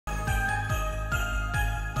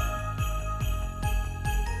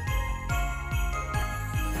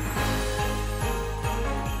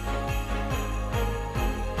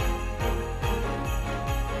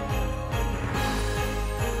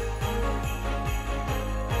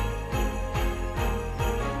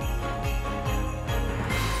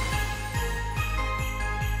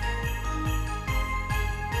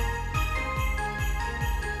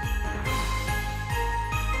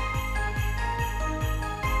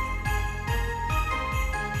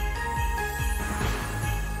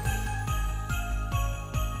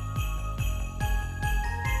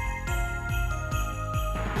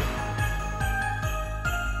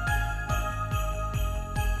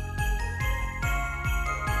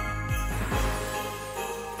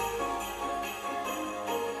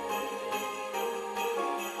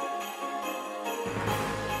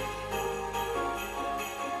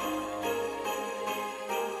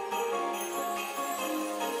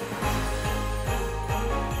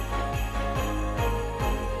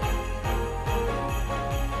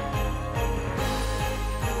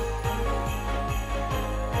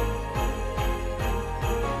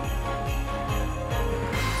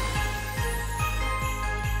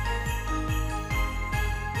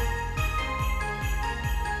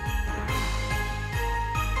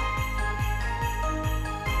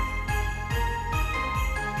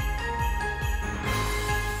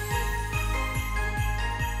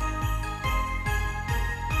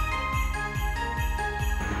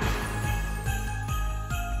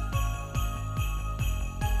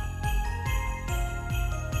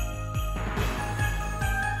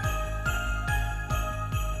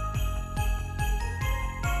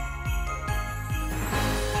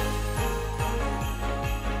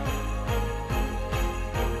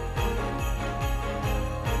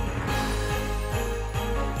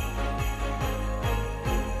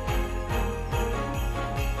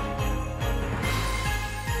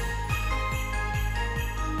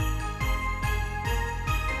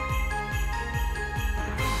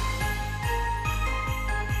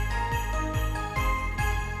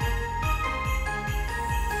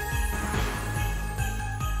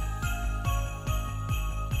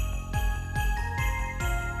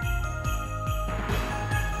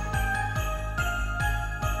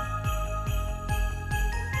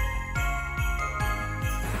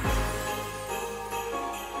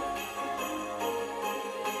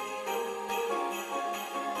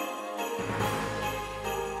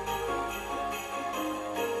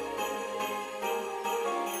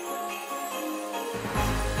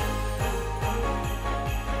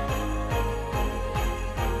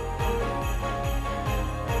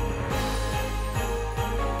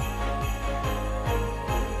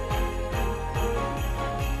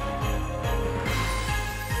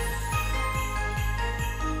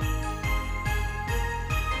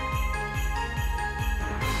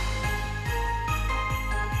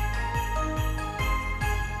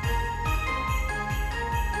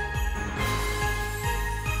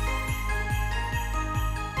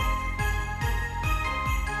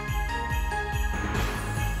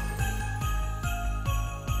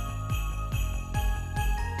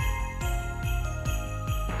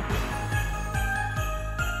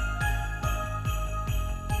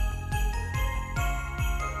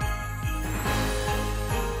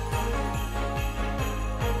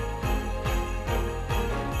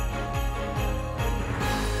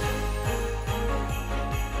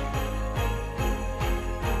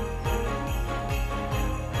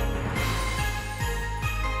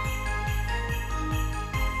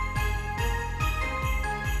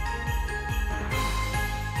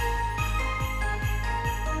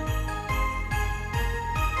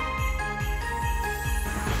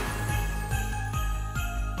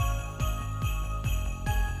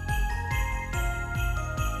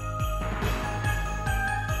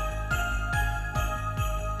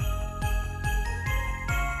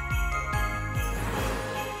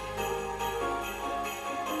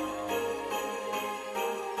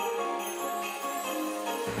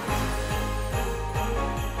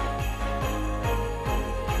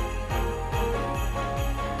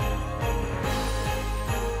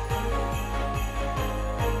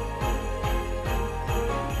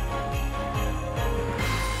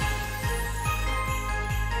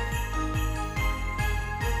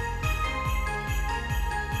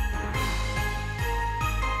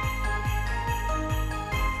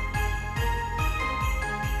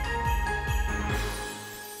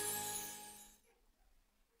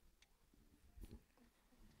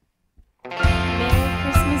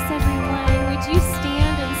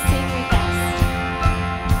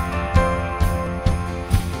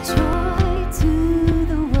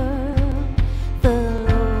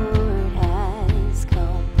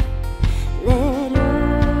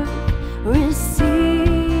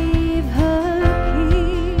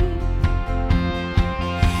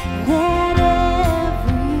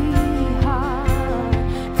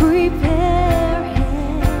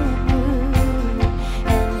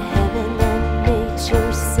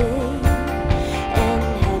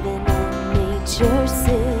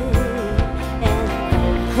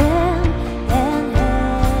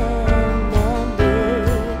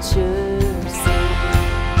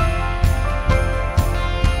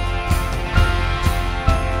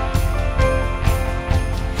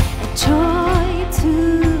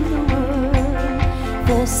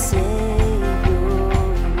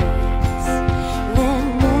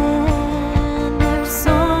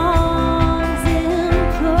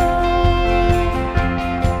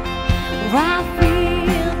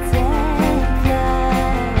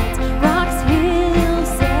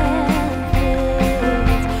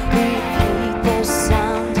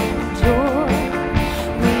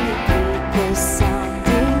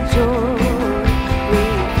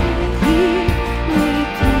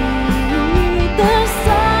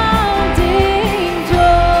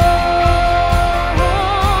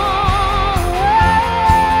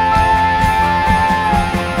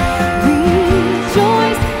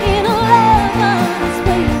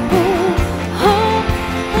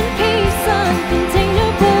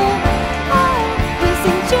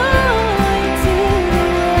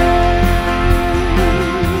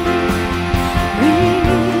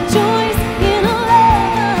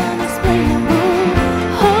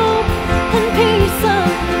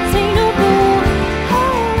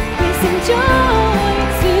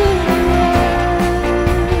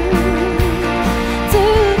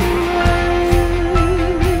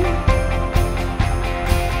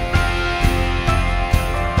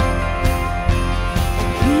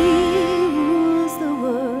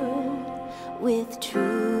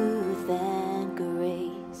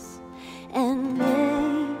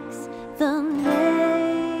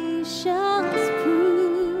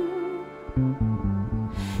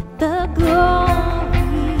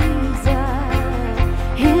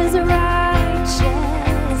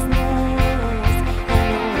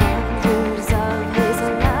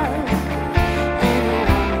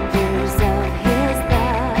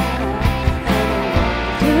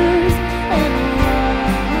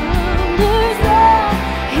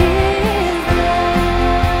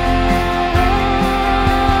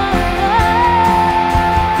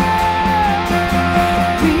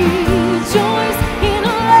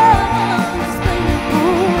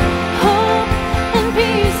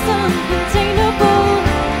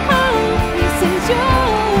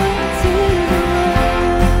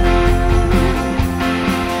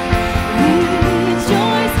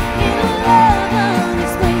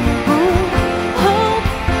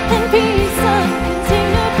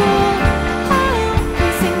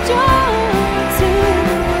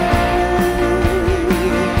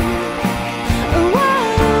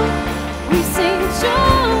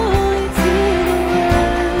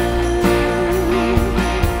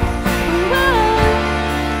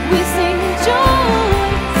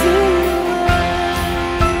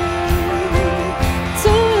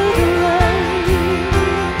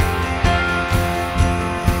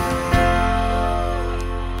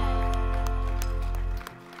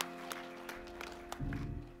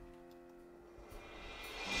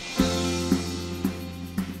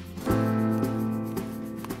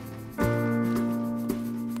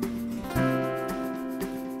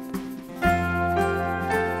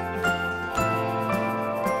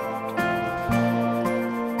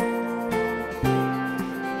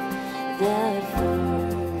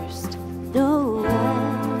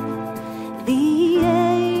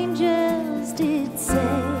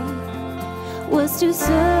to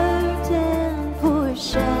certain poor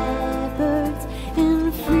shepherds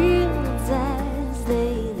in fields as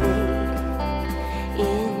they lay,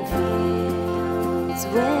 in fields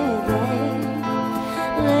where they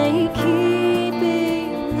lay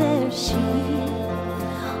keeping their sheep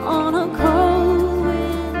on a cold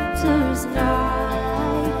winter's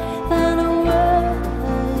night that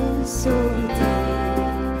was so deep.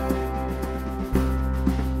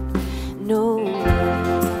 No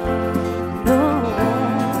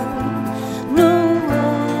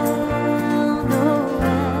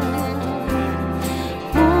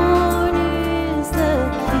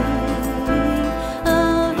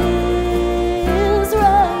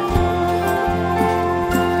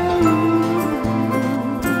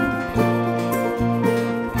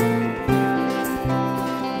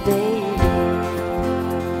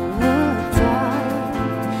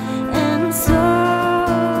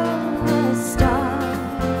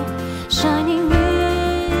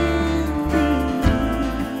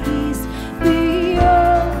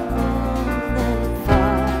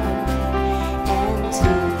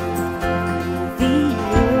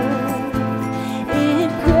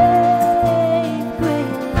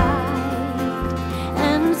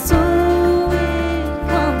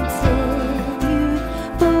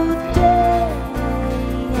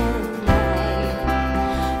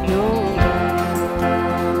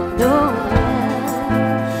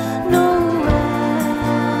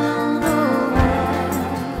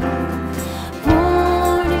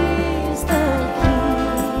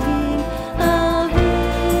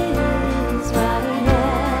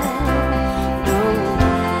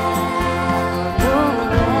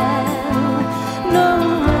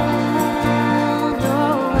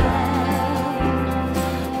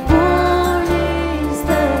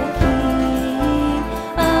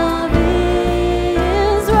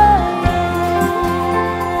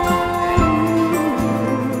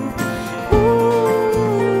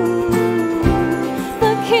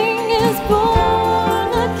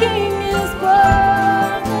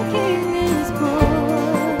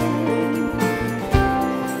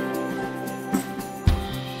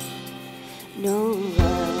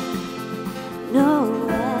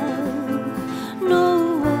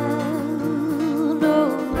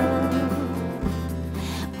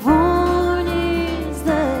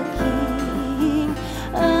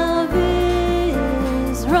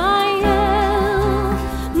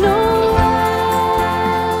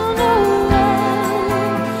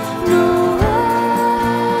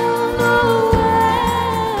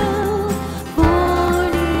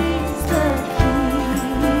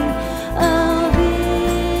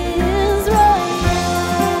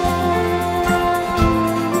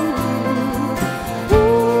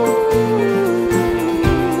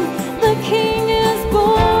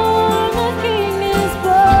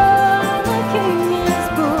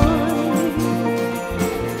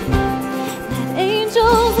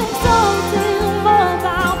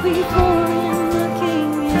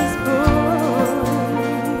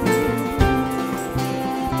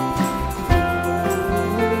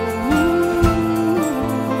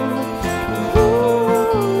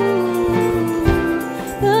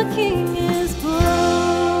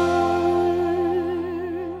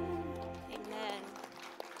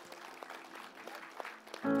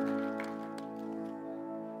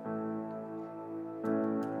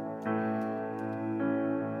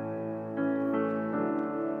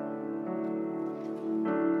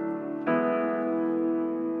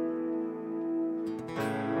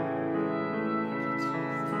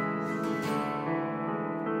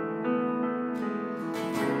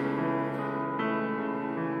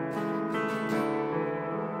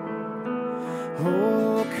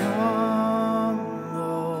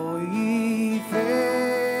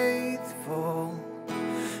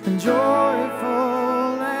and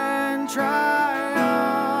joyful and triumphant.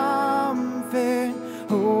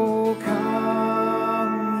 Oh,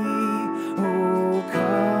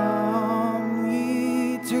 come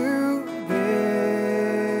ye to Bethlehem,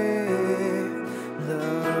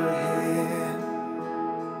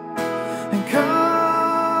 and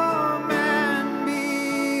come and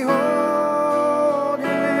behold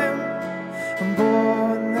him,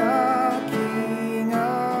 born the King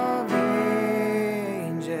of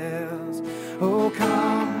angels. Oh,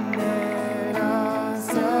 come, let us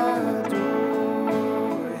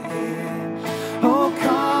adore him. Oh,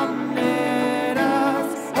 come, let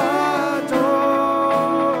us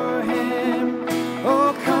adore him.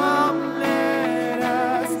 Oh, come, let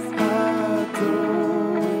us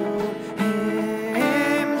adore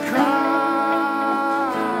him,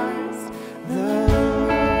 Christ the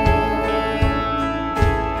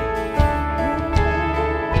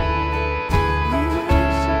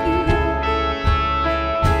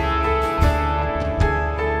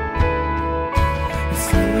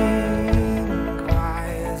sing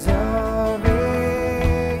choirs of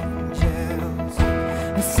angels,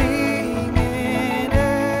 sing in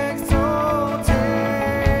exaltation,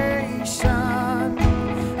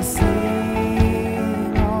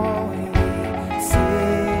 sing all ye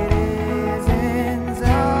citizens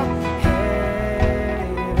of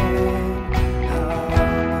heaven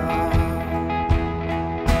above.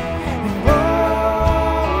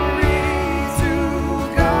 Glory to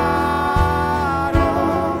God,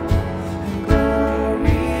 all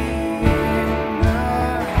glory in the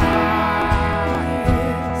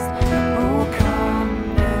highest. Oh, come,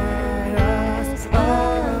 let us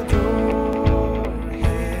adore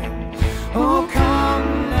him. Oh,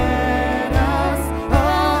 come, let us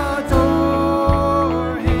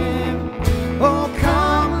adore him. Oh,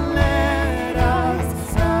 come, let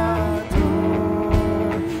us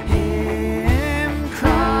adore him,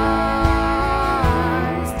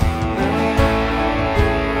 Christ the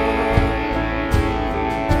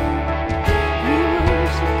We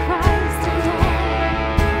worship Christ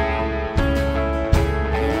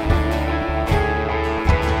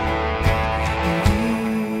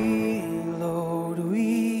Thee, Lord,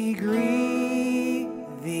 we greet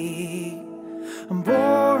thee,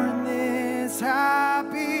 born this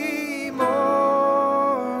happy morning.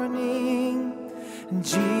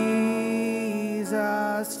 Jesus,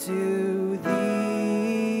 to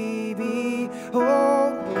thee be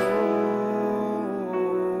all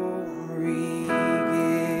glory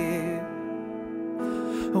give.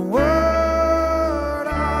 A word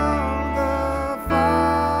of the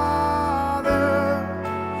Father,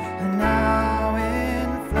 and now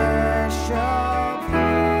in flesh appearing.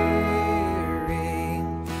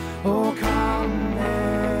 Oh, come,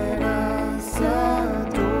 let us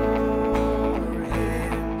adore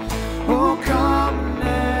him. Oh, come,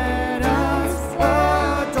 let us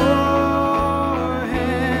adore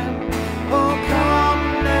him. Oh,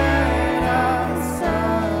 come, let us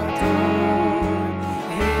adore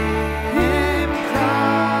him,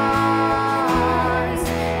 Christ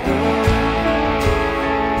the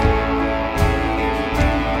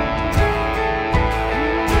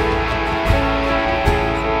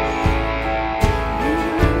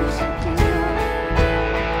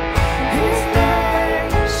His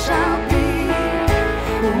name shall be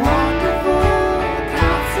Wonderful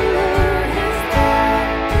Counselor. His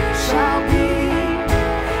name shall be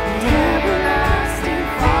the Everlasting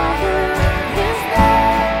Father. His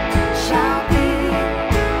name shall be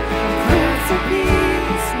Prince of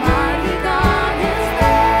Peace, Mighty God. His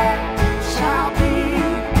name shall be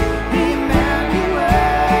Emmanuel.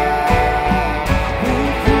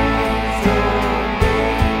 We'll praise your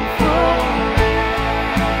name forever.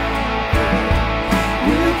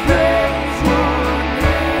 We'll praise your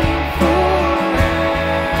name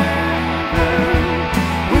forever.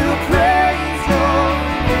 We'll praise your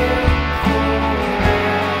name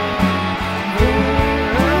forever.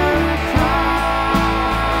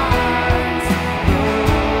 Christ the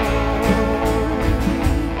Lord.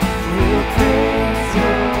 We'll praise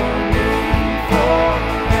your name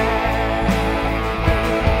forever.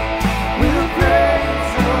 We'll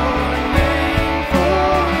praise your name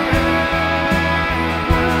forever.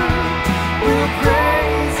 We'll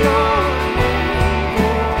praise your name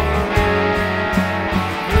forever.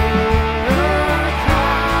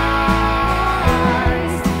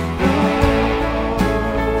 Christ the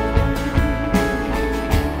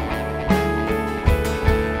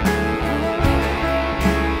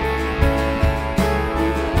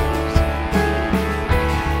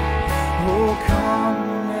Oh,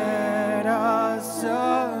 come, let us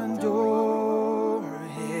adore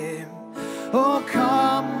him. Oh,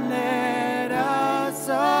 come. come, let us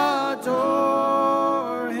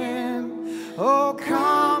adore him. Oh,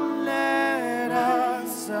 come, let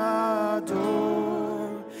us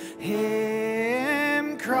adore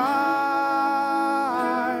him, Christ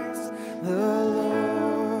the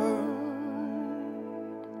Lord.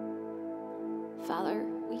 Father,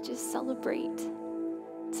 we just celebrate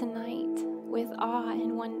tonight with awe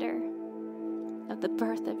and wonder of the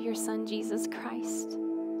birth of your Son, Jesus Christ.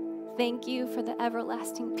 Thank you for the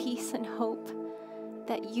everlasting peace and hope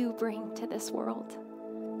that you bring to this world.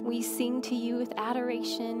 We sing to you with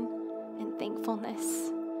adoration and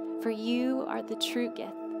thankfulness, for you are the true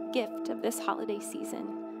gift of this holiday season.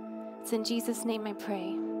 It's in Jesus' name I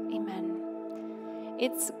pray. Amen.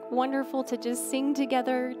 It's wonderful to just sing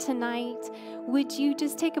together tonight. Would you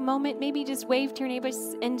just take a moment, maybe just wave to your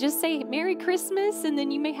neighbors and just say Merry Christmas, and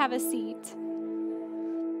then you may have a seat.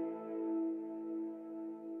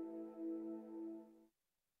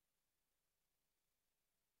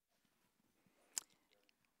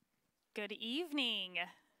 Good evening.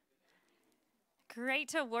 Great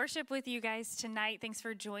to worship with you guys tonight. Thanks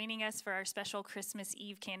for joining us for our special Christmas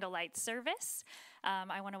Eve candlelight service.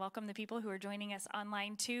 I want to welcome the people who are joining us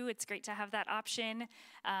online too. It's great to have that option,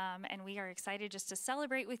 and we are excited just to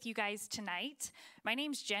celebrate with you guys tonight. My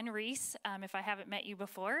name's Jen Reese, if I haven't met you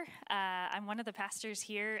before. I'm one of the pastors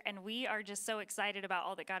here, and we are just so excited about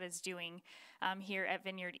all that God is doing here at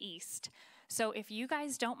Vineyard East. So if you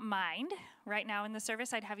guys don't mind, right now in the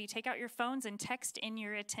service, I'd have you take out your phones and text in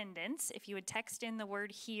your attendance. If you would text in the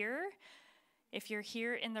word here, if you're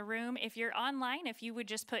here in the room, if you're online, if you would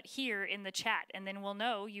just put here in the chat, and then we'll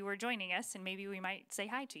know you are joining us, and maybe we might say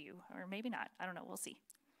hi to you, or maybe not. I don't know. We'll see.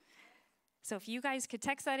 So if you guys could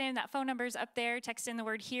text that in, that phone number's up there, text in the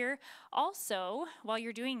word here. Also, while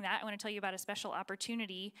you're doing that, I want to tell you about a special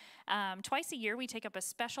opportunity. Twice a year, we take up a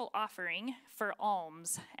special offering for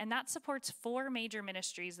alms, and that supports 4 major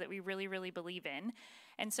ministries that we really, really believe in.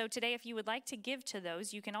 And so today, if you would like to give to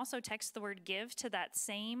those, you can also text the word give to that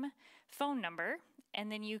same phone number,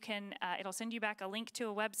 and then you can, it'll send you back a link to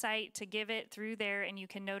a website to give it through there, and you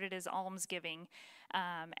can note it as almsgiving.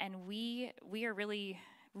 And we are really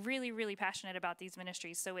passionate about these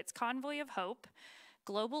ministries. So it's Convoy of Hope,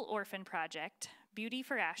 Global Orphan Project, Beauty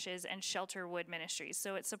for Ashes, and Shelter Wood Ministries.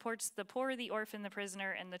 So it supports the poor, the orphan, the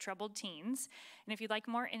prisoner, and the troubled teens. And if you'd like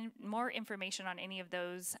more information on any of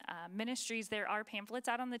those ministries, there are pamphlets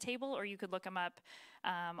out on the table, or you could look them up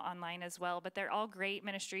online as well. But they're all great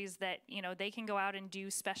ministries that, you know, they can go out and do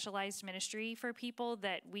specialized ministry for people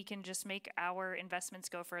that we can just make our investments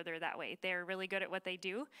go further that way. They're really good at what they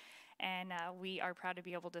do. And we are proud to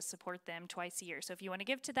be able to support them twice a year. So if you want to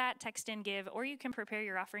give to that, text in give, or you can prepare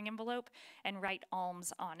your offering envelope and write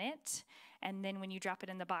alms on it. And then when you drop it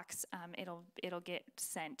in the box, it'll get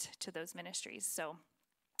sent to those ministries. So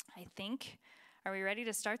I think, are we ready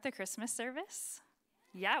to start the Christmas service?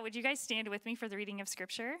 Yeah, would you guys stand with me for the reading of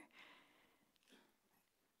Scripture?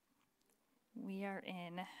 We are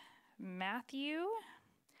in Matthew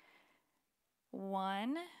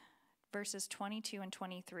 1, verses 22 and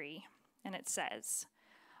 23, and it says,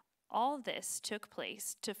 "All this took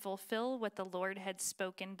place to fulfill what the Lord had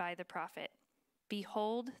spoken by the prophet.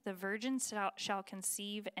 Behold, the virgin shall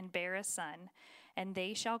conceive and bear a son, and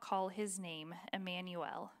they shall call his name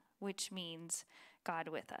Emmanuel," which means God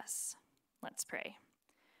with us. Let's pray.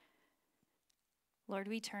 Lord,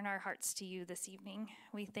 we turn our hearts to you this evening.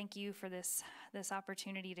 We thank you for this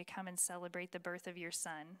opportunity to come and celebrate the birth of your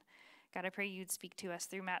Son. God, I pray you'd speak to us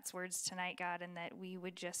through Matt's words tonight, God, and that we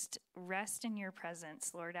would just rest in your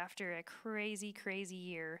presence, Lord. After a crazy, crazy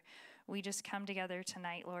year, we just come together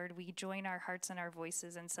tonight, Lord. We join our hearts and our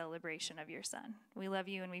voices in celebration of your Son. We love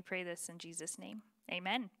you, and we pray this in Jesus' name.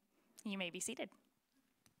 Amen. You may be seated.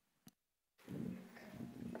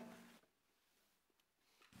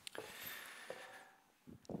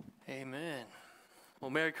 Amen.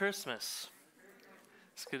 Well, Merry Christmas.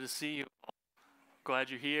 It's good to see you all.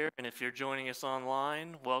 Glad you're here, and if you're joining us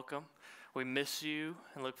online, welcome. We miss you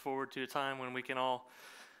and look forward to a time when we can all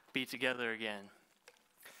be together again.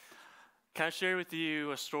 Can I share with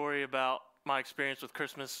you a story about my experience with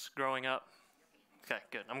Christmas growing up? Okay,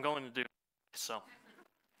 good. I'm going to do so.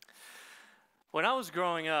 When I was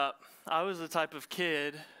growing up, I was the type of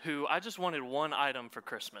kid who I just wanted one item for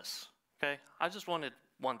Christmas. Okay? I just wanted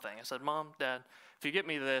one thing. I said, Mom, Dad, if you get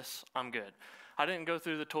me this, I'm good. I didn't go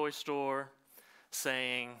through the toy store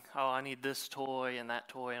saying, oh, I need this toy and that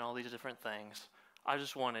toy and all these different things. I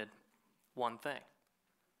just wanted one thing.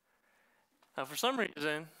 Now, for some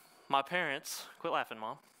reason, my parents, quit laughing,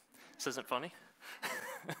 Mom. This isn't funny.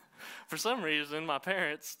 For some reason, my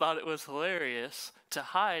parents thought it was hilarious to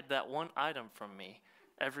hide that one item from me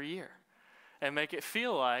every year and make it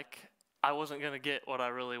feel like I wasn't going to get what I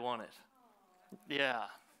really wanted. Yeah.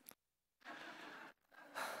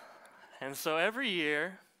 And so every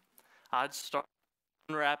year, I'd start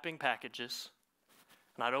unwrapping packages,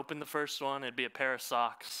 and I'd open the first one. It'd be a pair of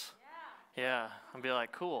socks. Yeah. I'd be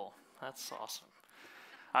like, cool, that's awesome.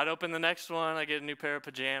 I'd open the next one. I'd get a new pair of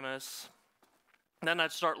pajamas. Then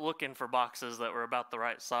I'd start looking for boxes that were about the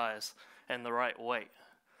right size and the right weight.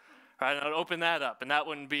 Right? And I'd open that up, and that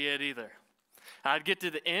wouldn't be it either. And I'd get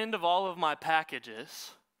to the end of all of my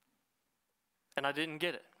packages, and I didn't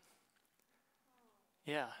get it.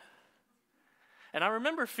 Yeah. And I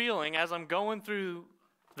remember feeling, as I'm going through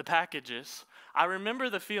the packages, I remember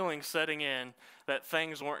the feeling setting in that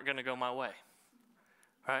things weren't going to go my way.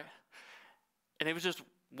 Right? And it was just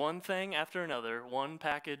one thing after another, one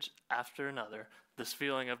package after another. This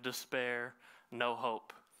feeling of despair, no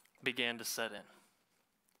hope, began to set in.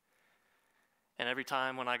 And every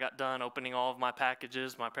time when I got done opening all of my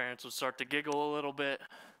packages, my parents would start to giggle a little bit.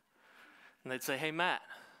 And they'd say, hey, Matt,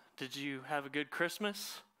 did you have a good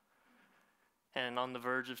Christmas? And on the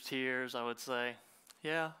verge of tears, I would say,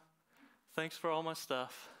 yeah, thanks for all my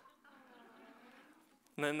stuff.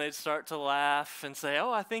 And then they'd start to laugh and say,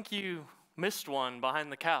 oh, I think you missed one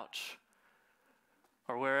behind the couch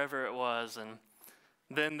or wherever it was. And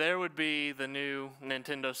then there would be the new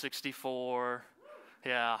Nintendo 64.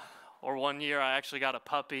 Yeah. Or one year I actually got a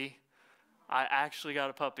puppy.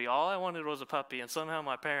 All I wanted was a puppy, and somehow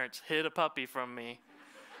my parents hid a puppy from me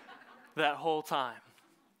that whole time.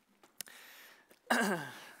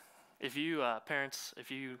 If you, parents,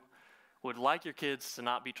 if you would like your kids to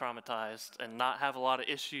not be traumatized and not have a lot of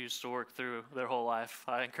issues to work through their whole life,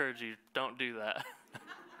 I encourage you, don't do that.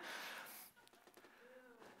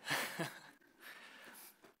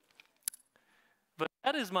 But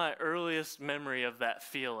that is my earliest memory of that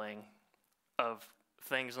feeling of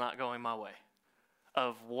things not going my way,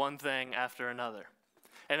 of one thing after another.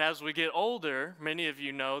 And as we get older, many of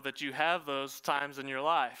you know that you have those times in your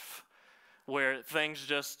life where things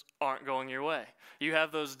just aren't going your way. You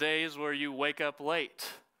have those days where you wake up late,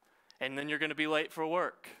 and then you're going to be late for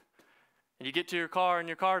work. And you get to your car, and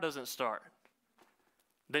your car doesn't start.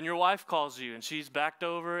 Then your wife calls you, and she's backed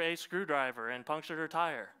over a screwdriver and punctured her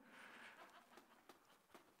tire.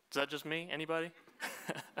 Is that just me? Anybody?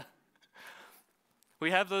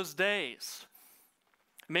 We have those days.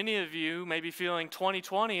 Many of you may be feeling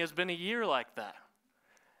 2020 has been a year like that.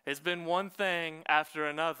 It's been one thing after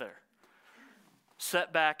another.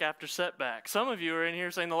 Setback after setback. Some of you are in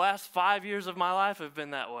here saying the last 5 years of my life have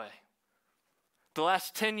been that way. The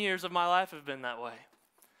last 10 years of my life have been that way.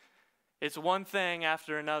 It's one thing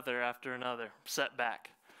after another, setback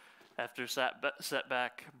after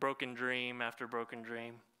setback, broken dream after broken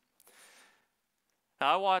dream.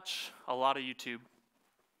 Now, I watch a lot of YouTube,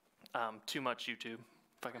 too much YouTube,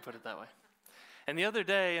 if I can put it that way. And the other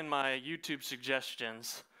day in my YouTube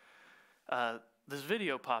suggestions, this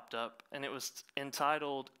video popped up, and it was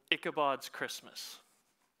entitled Ichabod's Christmas.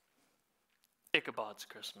 Ichabod's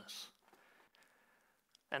Christmas.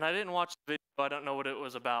 And I didn't watch the video, I don't know what it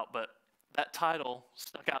was about, but that title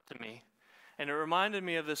stuck out to me. And it reminded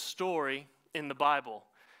me of this story in the Bible,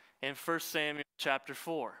 in 1 Samuel chapter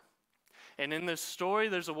 4. And in this story,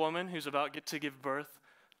 there's a woman who's about to give birth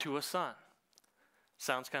to a son.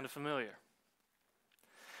 Sounds kind of familiar.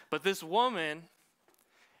 But this woman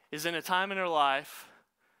is in a time in her life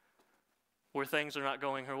where things are not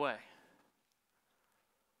going her way.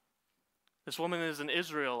 This woman is an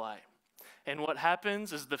Israelite. And what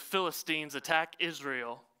happens is the Philistines attack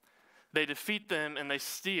Israel. They defeat them and they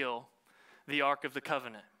steal the Ark of the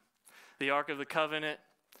Covenant. The Ark of the Covenant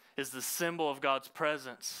is the symbol of God's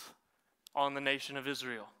presence on the nation of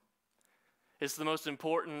Israel. It's the most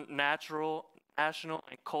important national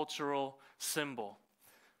and cultural symbol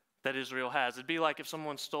that Israel has. It'd be like if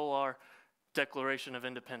someone stole our Declaration of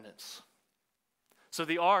Independence. So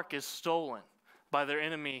the ark is stolen by their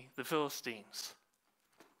enemy, the Philistines.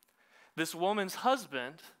 This woman's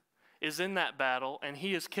husband is in that battle, and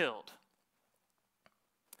he is killed.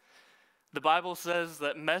 The Bible says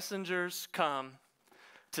that messengers come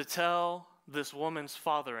to tell this woman's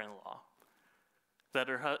father-in-law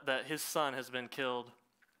that his son has been killed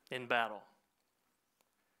in battle.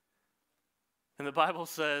 And the Bible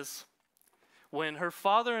says, when her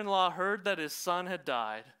father-in-law heard that his son had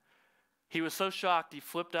died, he was so shocked he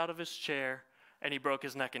flipped out of his chair and he broke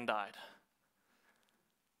his neck and died.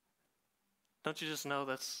 Don't you just know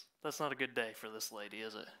that's not a good day for this lady,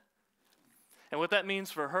 is it? And what that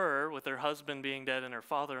means for her, with her husband being dead and her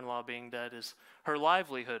father-in-law being dead, is her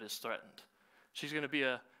livelihood is threatened. She's going to be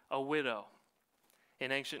a widow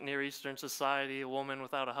In ancient Near Eastern society, a woman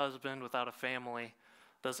without a husband, without a family,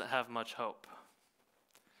 doesn't have much hope.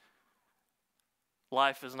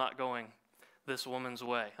 Life is not going this woman's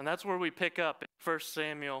way. And that's where we pick up in 1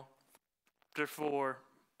 Samuel chapter 4,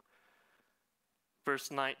 verse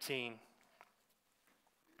 19.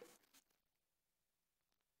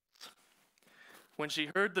 When she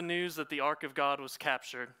heard the news that the ark of God was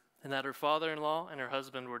captured and that her father-in-law and her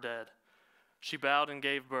husband were dead, she bowed and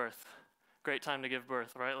gave birth. Great time to give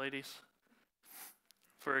birth, right, ladies?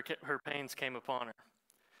 For her pains came upon her.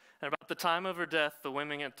 And about the time of her death, the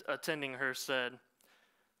women attending her said,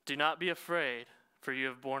 "Do not be afraid, for you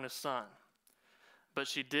have borne a son." But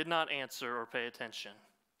she did not answer or pay attention.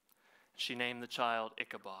 She named the child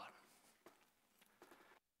Ichabod.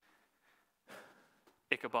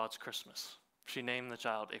 Ichabod's Christmas. She named the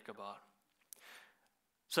child Ichabod.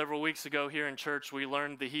 Several weeks ago here in church, we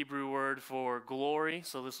learned the Hebrew word for glory,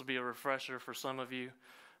 so this will be a refresher for some of you.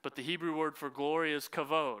 But the Hebrew word for glory is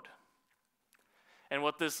kavod. And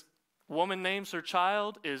what this woman names her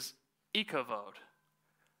child is ikavod.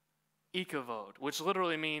 Ikavod, which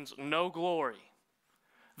literally means no glory.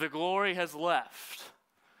 The glory has left.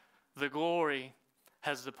 The glory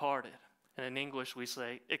has departed. And in English we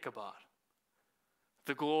say Ichabod.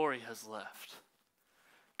 The glory has left.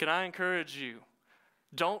 Can I encourage you?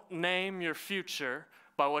 Don't name your future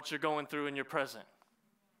by what you're going through in your present.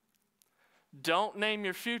 Don't name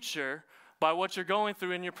your future by what you're going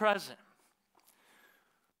through in your present.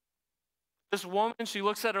 This woman, she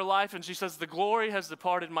looks at her life and she says, the glory has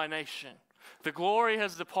departed my nation. The glory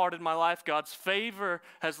has departed my life. God's favor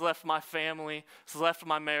has left my family, has left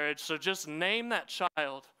my marriage. So just name that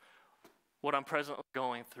child what I'm presently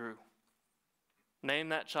going through. Name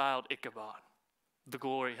that child Ichabod. The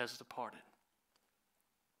glory has departed.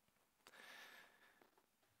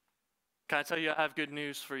 Can I tell you, I have good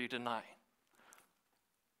news for you tonight.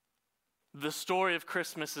 The story of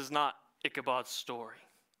Christmas is not Ichabod's story.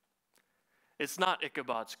 It's not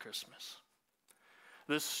Ichabod's Christmas.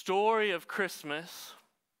 The story of Christmas,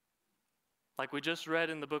 like we just read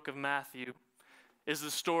in the book of Matthew, is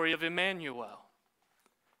the story of Emmanuel.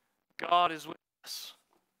 God is with us.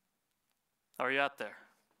 Are you out there?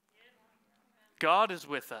 God is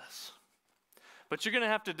with us. But you're going to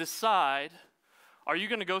have to decide, are you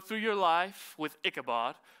going to go through your life with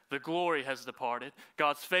Ichabod, the glory has departed,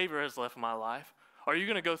 God's favor has left my life? Or are you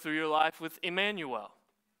going to go through your life with Emmanuel,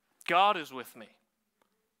 God is with me?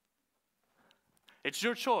 It's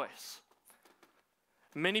your choice.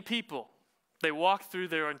 Many people, they walk through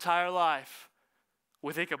their entire life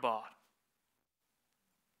with Ichabod.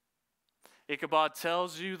 Ichabod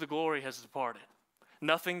tells you the glory has departed.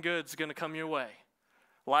 Nothing good's going to come your way.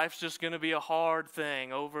 Life's just going to be a hard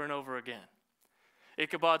thing over and over again.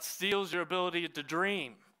 Ichabod steals your ability to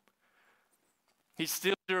dream. He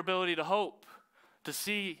steals your ability to hope, to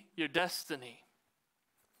see your destiny.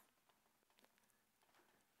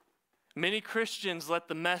 Many Christians let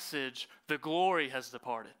the message, the glory has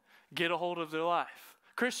departed, get a hold of their life.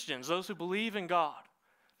 Christians, those who believe in God,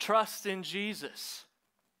 trust in Jesus,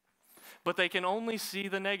 but they can only see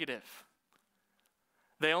the negative.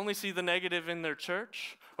 They only see the negative in their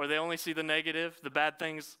church, or they only see the negative, the bad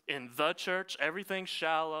things in the church. Everything's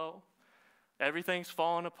shallow. Everything's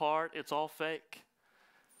falling apart. It's all fake.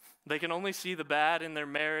 They can only see the bad in their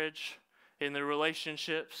marriage, in their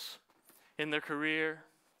relationships, in their career.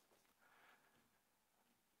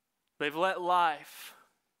 They've let life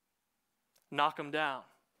knock them down.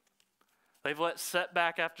 They've let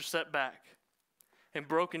setback after setback and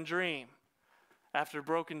broken dream after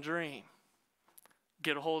broken dream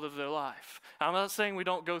get a hold of their life. I'm not saying we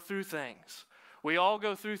don't go through things. We all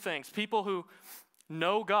go through things. People who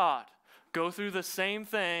know God go through the same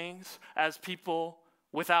things as people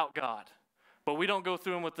without God. But we don't go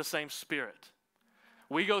through them with the same spirit.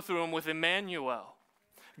 We go through them with Emmanuel.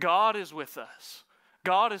 God is with us.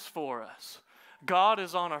 God is for us. God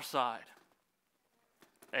is on our side.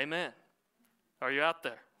 Amen. Are you out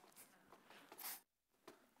there?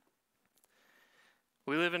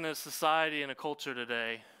 We live in a society and a culture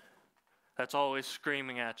today that's always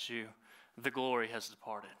screaming at you, the glory has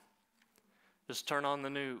departed. Just turn on the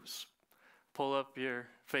news. Pull up your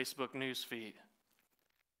Facebook news feed.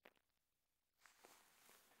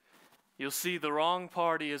 You'll see the wrong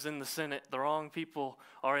party is in the Senate. The wrong people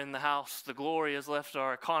are in the House. The glory has left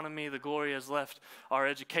our economy. The glory has left our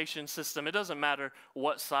education system. It doesn't matter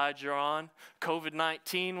what side you're on.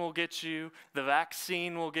 COVID-19 will get you. The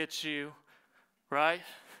vaccine will get you. Right?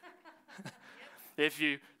 If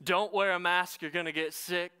you don't wear a mask, you're going to get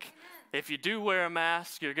sick. If you do wear a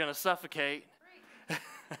mask, you're going to suffocate.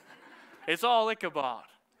 It's all Ichabod.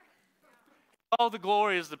 all the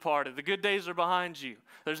glory is departed. The good days are behind you.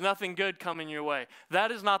 There's nothing good coming your way.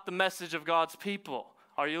 That is not the message of God's people.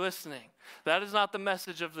 Are you listening? That is not the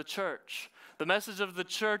message of the church. The message of the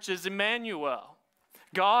church is Emmanuel.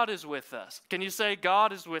 God is with us. Can you say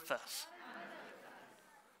God is with us?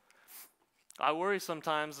 I worry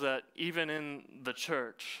sometimes that even in the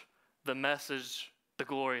church, the message, the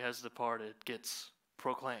glory has departed, gets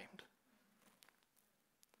proclaimed.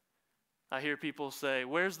 I hear people say,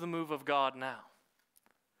 where's the move of God now?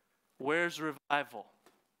 Where's revival?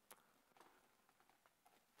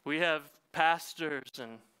 We have pastors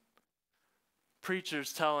and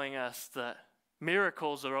preachers telling us that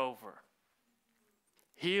miracles are over.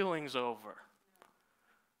 Healing's over.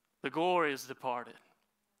 The glory is departed.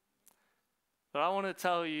 But I want to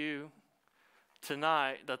tell you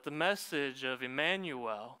tonight that the message of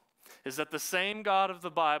Emmanuel is that the same God of the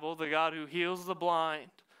Bible, the God who heals the blind,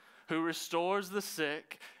 who restores the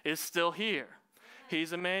sick, is still here.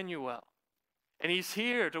 He's Emmanuel. And he's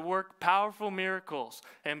here to work powerful miracles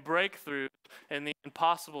and breakthroughs in the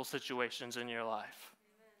impossible situations in your life.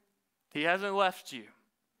 He hasn't left you.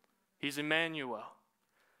 He's Emmanuel.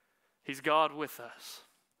 He's God with us.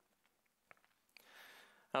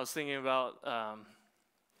 I was thinking about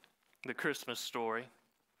the Christmas story,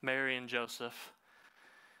 Mary and Joseph.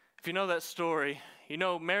 If you know that story, you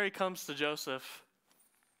know Mary comes to Joseph,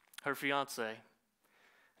 her fiance.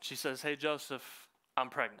 She says, hey, Joseph, I'm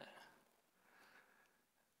pregnant.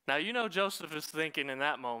 Now, you know Joseph is thinking in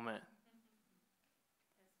that moment,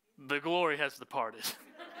 the glory has departed,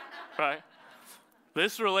 right?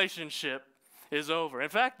 This relationship is over. In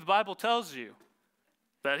fact, the Bible tells you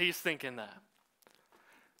that he's thinking that.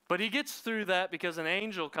 But he gets through that because an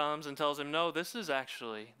angel comes and tells him, no, this is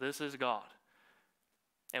God.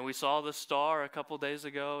 And we saw the star a couple days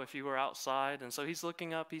ago if you were outside. And so he's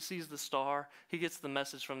looking up, he sees the star, he gets the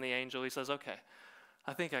message from the angel. He says, okay,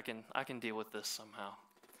 I think I can deal with this somehow.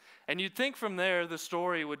 And you'd think from there the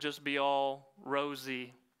story would just be all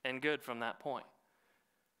rosy and good from that point.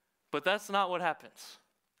 But that's not what happens.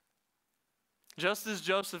 Just as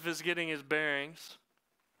Joseph is getting his bearings,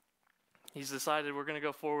 he's decided we're going to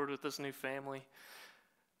go forward with this new family.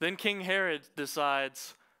 Then King Herod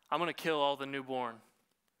decides, I'm going to kill all the newborn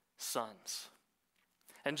sons.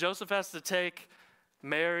 And Joseph has to take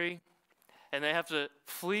Mary, and they have to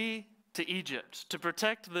flee to Egypt to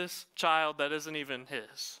protect this child that isn't even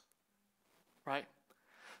his. Right?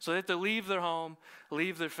 So they have to leave their home,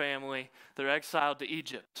 leave their family. They're exiled to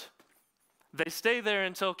Egypt. They stay there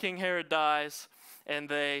until King Herod dies, and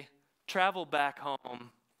they travel back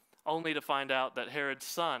home, only to find out that Herod's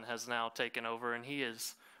son has now taken over, and he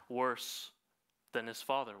is worse than his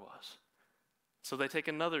father was. So they take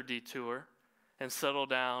another detour and settle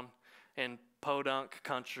down in podunk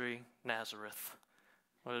country, Nazareth,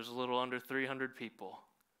 where there's a little under 300 people.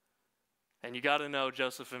 And you got to know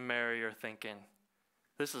Joseph and Mary are thinking,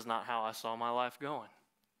 this is not how I saw my life going,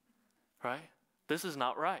 right? This is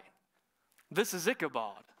not right. This is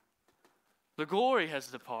Ichabod. The glory has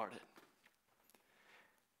departed.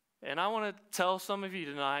 And I want to tell some of you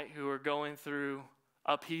tonight who are going through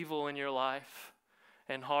upheaval in your life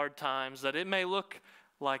and hard times that it may look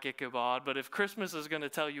like Ichabod, but if Christmas is going to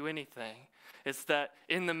tell you anything, it's that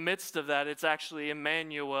in the midst of that, it's actually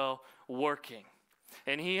Emmanuel working.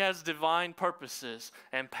 And he has divine purposes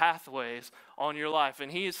and pathways on your life,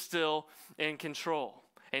 and he is still in control.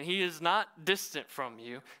 And he is not distant from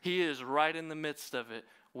you. He is right in the midst of it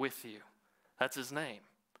with you. That's his name,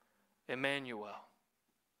 Emmanuel.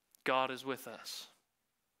 God is with us.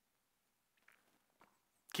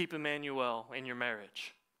 Keep Emmanuel in your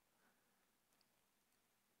marriage.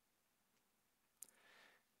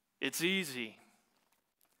 It's easy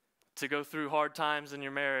to go through hard times in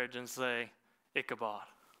your marriage and say, Ichabod,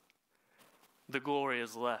 the glory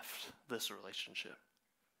has left this relationship.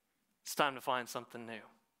 It's time to find something new.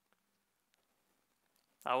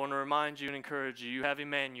 I want to remind you and encourage you, you have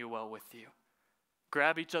Emmanuel with you.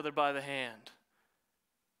 Grab each other by the hand.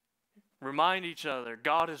 Remind each other,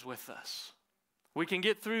 God is with us. We can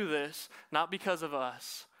get through this, not because of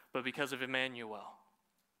us, but because of Emmanuel.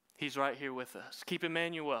 He's right here with us. Keep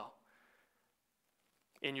Emmanuel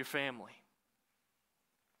in your family.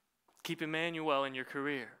 Keep Emmanuel in your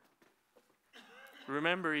career.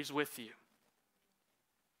 Remember, he's with you.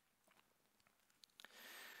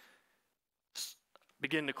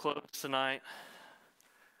 Begin to close tonight.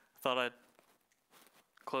 I thought I'd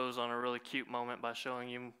close on a really cute moment by showing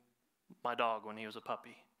you my dog when he was a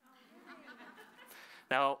puppy.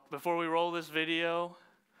 Now, before we roll this video,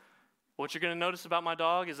 what you're going to notice about my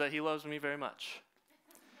dog is that he loves me very much.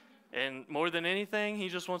 And more than anything, he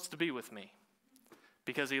just wants to be with me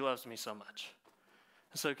because he loves me so much.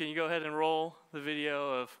 So can you go ahead and roll the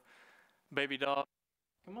video of baby dog?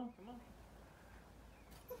 Come on, come on.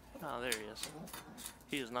 Oh, there he is.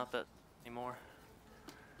 He is not that anymore.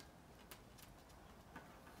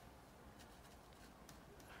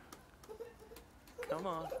 Come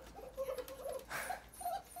on.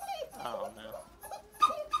 Oh, no.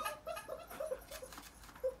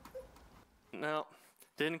 No,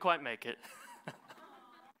 didn't quite make it.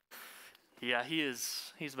 Yeah,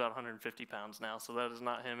 he's about 150 pounds now, so that is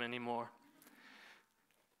not him anymore.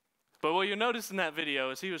 But what you notice in that video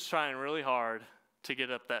is he was trying really hard to get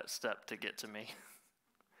up that step to get to me.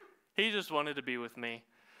 He just wanted to be with me.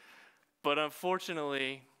 But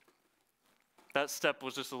unfortunately, that step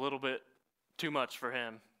was just a little bit too much for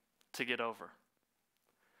him to get over.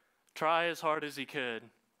 Try as hard as he could,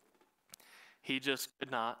 he just could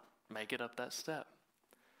not make it up that step.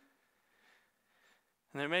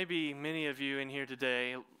 And there may be many of you in here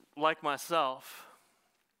today, like myself,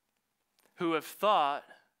 who have thought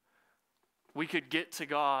we could get to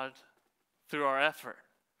God through our effort,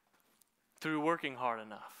 through working hard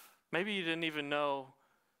enough. Maybe you didn't even know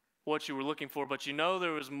what you were looking for, but you know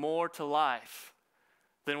there was more to life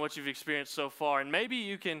than what you've experienced so far. And maybe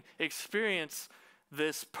you can experience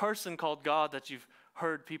this person called God that you've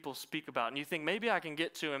heard people speak about. And you think, maybe I can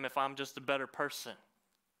get to him if I'm just a better person,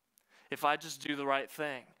 if I just do the right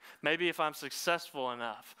thing. Maybe if I'm successful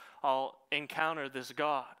enough, I'll encounter this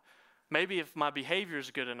God. Maybe if my behavior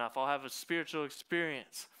is good enough, I'll have a spiritual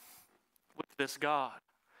experience with this God.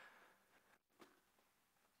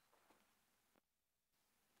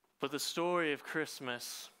 But the story of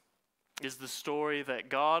Christmas is the story that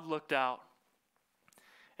God looked out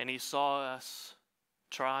and he saw us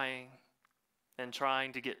trying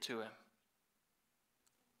to get to him.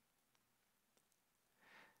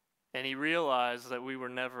 And he realized that we were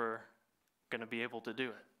never going to be able to do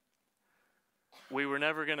it. We were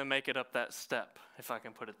never going to make it up that step, if I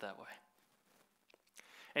can put it that way.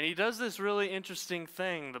 And he does this really interesting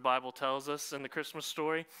thing, the Bible tells us in the Christmas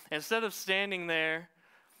story. Instead of standing there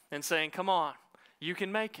and saying, come on, you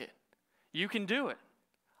can make it. You can do it.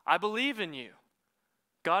 I believe in you.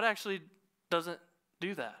 God actually doesn't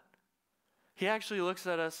do that. He actually looks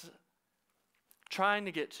at us trying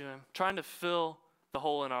to get to him, trying to fill the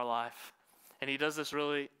hole in our life. And he does this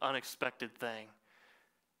really unexpected thing.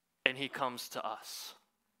 And he comes to us.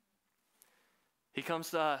 He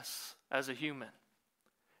comes to us as a human.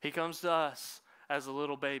 He comes to us as a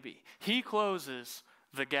little baby. He closes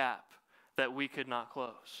the gap that we could not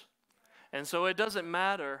close. And so it doesn't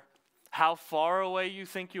matter how far away you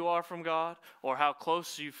think you are from God or how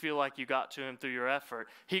close you feel like you got to him through your effort.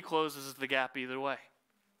 He closes the gap either way.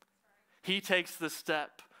 He takes the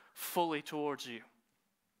step fully towards you.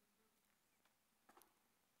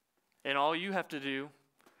 And all you have to do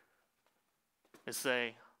is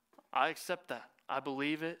say, I accept that. I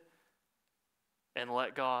believe it. And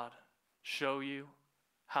let God show you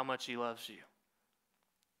how much he loves you.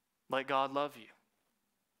 Let God love you.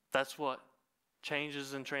 That's what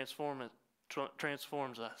changes and transforms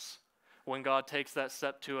us. When God takes that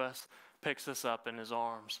step to us, picks us up in his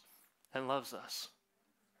arms, and loves us.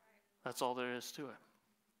 That's all there is to it.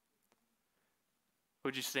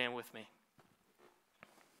 Would you stand with me?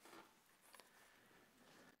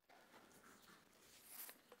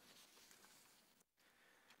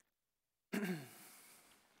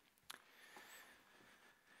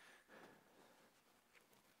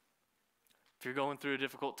 If you're going through a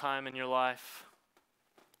difficult time in your life,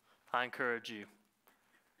 I encourage you.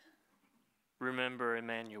 Remember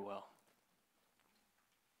Emmanuel.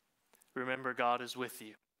 Remember God is with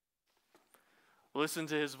you. Listen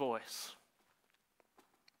to his voice.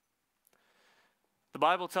 The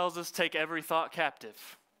Bible tells us take every thought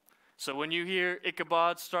captive. So when you hear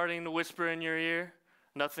Ichabod starting to whisper in your ear,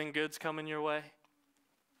 nothing good's coming your way,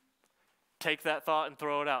 take that thought and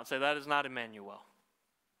throw it out and say, that is not Emmanuel.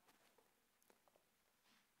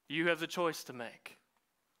 You have the choice to make.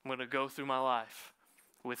 I'm going to go through my life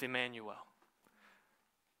with Emmanuel.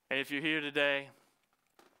 And if you're here today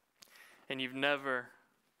and you've never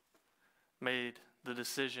made the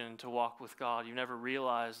decision to walk with God, you never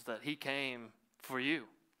realized that he came for you.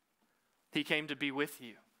 He came to be with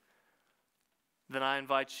you. Then I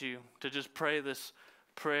invite you to just pray this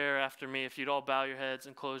prayer after me. If you'd all bow your heads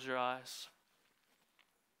and close your eyes.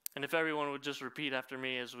 And if everyone would just repeat after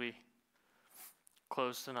me as we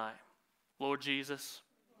close tonight. Lord Jesus,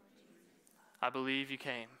 I believe you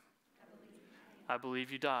came. I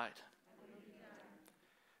believe you died.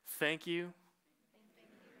 Thank you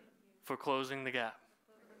for closing the gap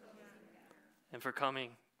and for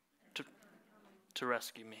coming to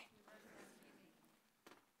rescue me.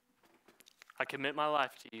 I commit my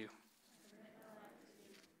life to you.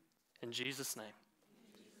 In Jesus' name,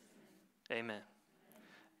 amen.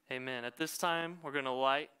 Amen. At this time, we're going to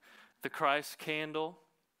light the Christ candle.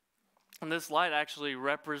 And this light actually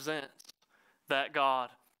represents that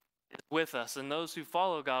God is with us. And those who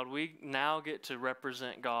follow God, we now get to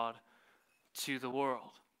represent God to the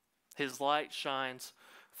world. His light shines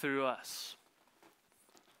through us.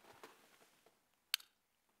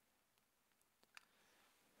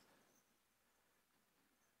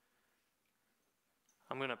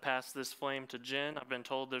 I'm going to pass this flame to Jen. I've been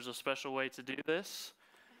told there's a special way to do this.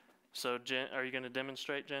 So, Jen, are you going to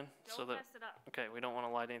demonstrate, Jen? Don't mess it up. Okay, we don't want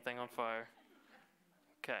to light anything on fire.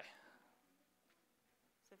 Okay.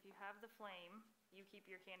 So if you have the flame, you keep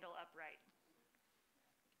your candle upright.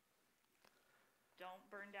 Don't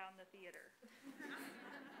burn down the theater.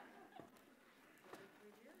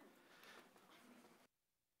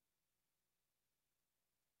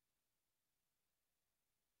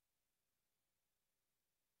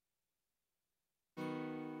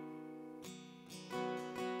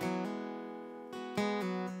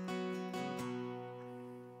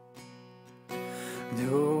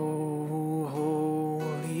 No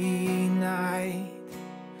holy night,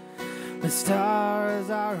 the stars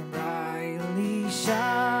are brightly shining.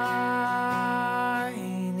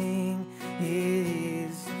 It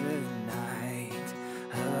is the night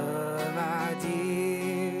of our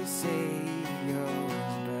dear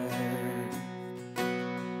Savior's birth.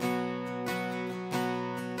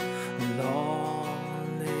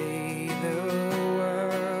 Long lay the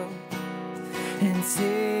world in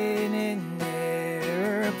sin and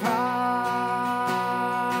pining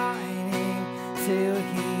till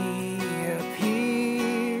he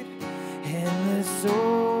appeared, and the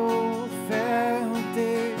soul felt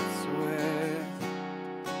its worth.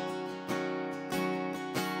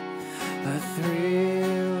 A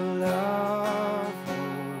thrill of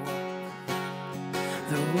hope,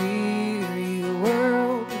 the weary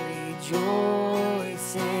world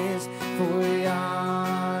rejoices, for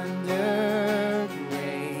yonder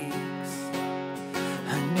breaks a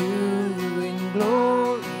new and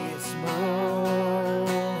glorious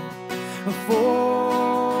morn.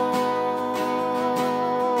 Fall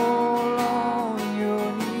on your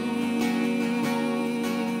knees,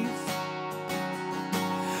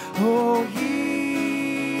 oh, hear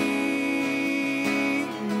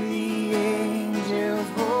the angels'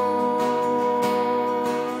 voices,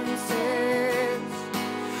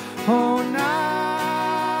 oh, night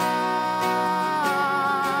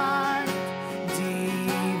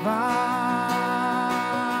divine,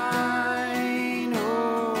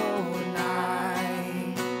 oh,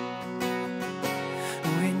 night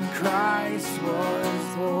when Christ was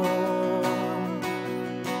born.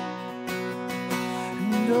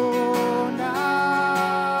 And oh, night,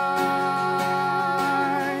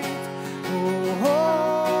 oh,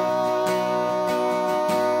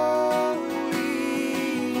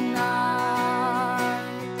 holy night,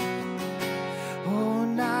 oh,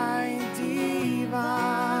 night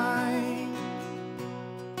divine.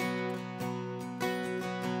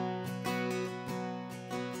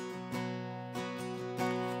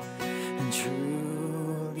 And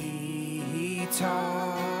truly he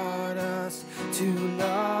taught us to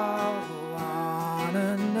love one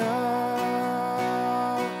another.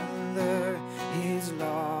 His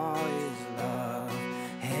law is love,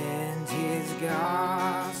 and his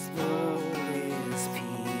gospel is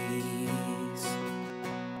peace.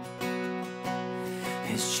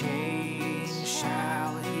 His chains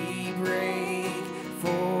shall he break,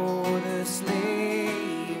 for the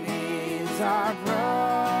slave is our brother,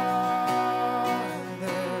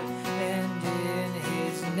 and in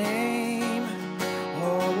his name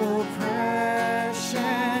all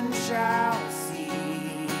oppression shall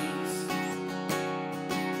cease,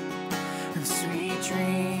 and sweet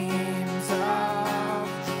dreams of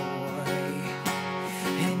joy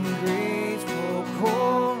and grateful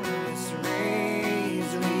chorus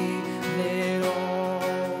raise we let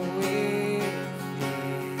all within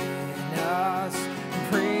us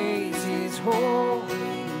praise his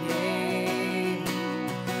holy name.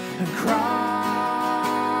 And Christ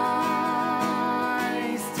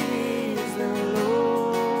is the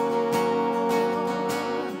Lord.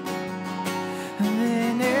 And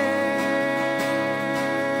then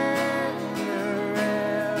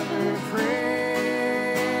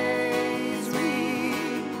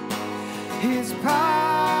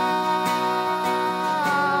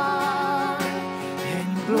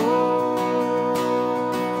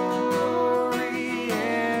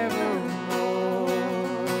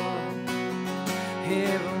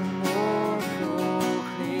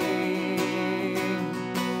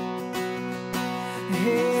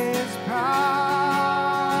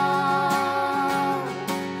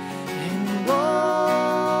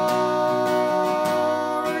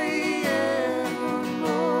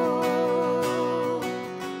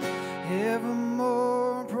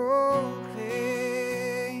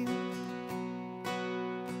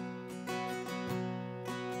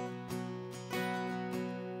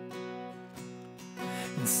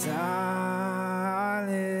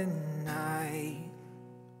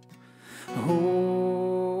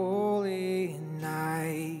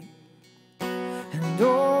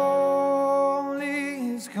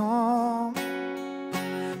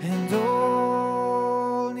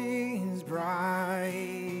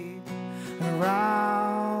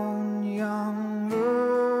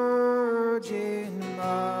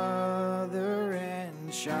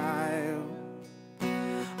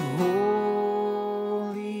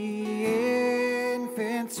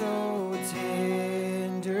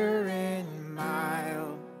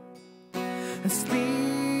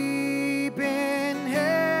asleep in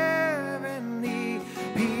heavenly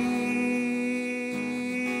peace,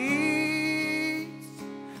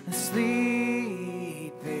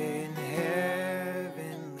 asleep in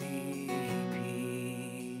heavenly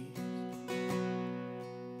peace.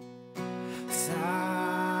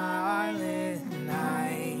 Silent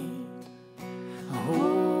night,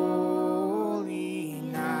 holy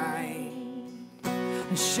night,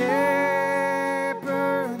 shepherds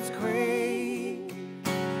quake,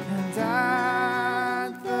 and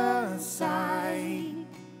at the sight,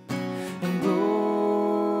 and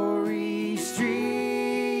glory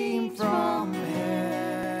stream from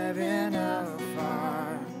heaven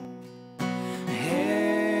afar.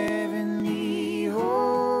 Heavenly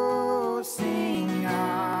hosts sing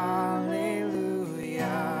hallelujah.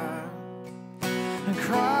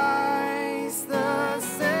 Christ the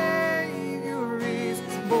Savior is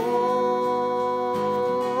born,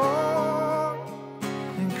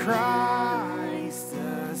 and Christ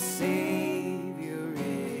the Savior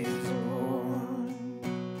is born.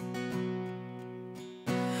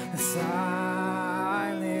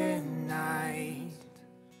 Silent night,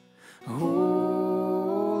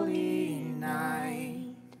 holy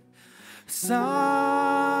night,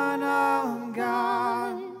 Son of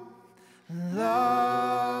God,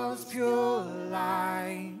 love's pure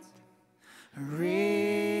light,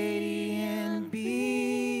 radiant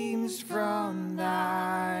beams from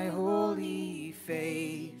thy holy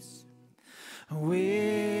face,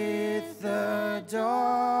 with the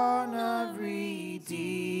dawn of redeeming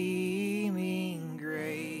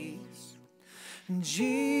grace.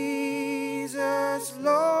 Jesus,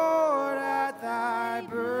 Lord, at thy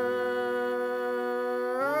birth,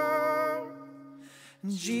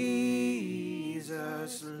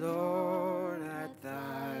 Jesus, Lord, at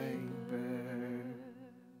thy birth.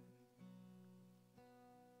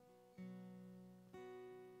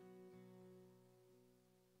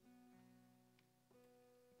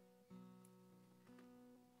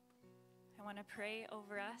 I want to pray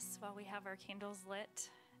over us while we have our candles lit,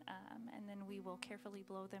 and then we will carefully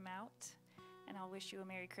blow them out. And I'll wish you a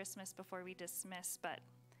Merry Christmas before we dismiss, but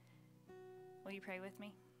will you pray with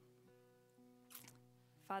me?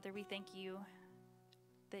 Father, we thank you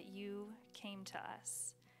that you came to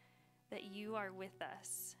us, that you are with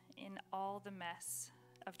us in all the mess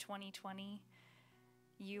of 2020.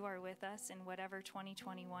 You are with us in whatever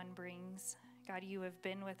 2021 brings. God, you have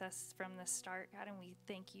been with us from the start, God, and we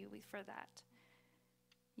thank you for that.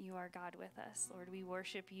 You are God with us. Lord, we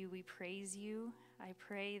worship you. We praise you. I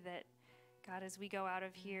pray that, God, as we go out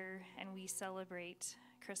of here and we celebrate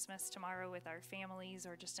Christmas tomorrow with our families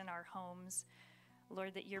or just in our homes,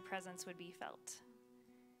 Lord, that your presence would be felt.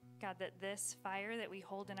 God, that this fire that we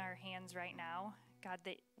hold in our hands right now, God,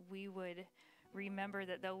 that we would remember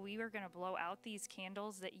that though we were going to blow out these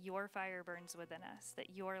candles, that your fire burns within us,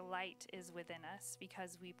 that your light is within us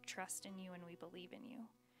because we trust in you and we believe in you.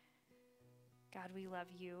 God, we love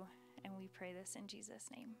you and we pray this in Jesus'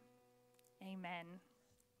 name. Amen.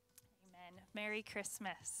 Amen. Merry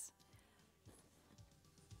Christmas.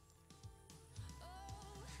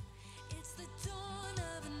 It's the dawn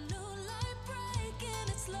of a new light breaking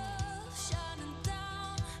its love.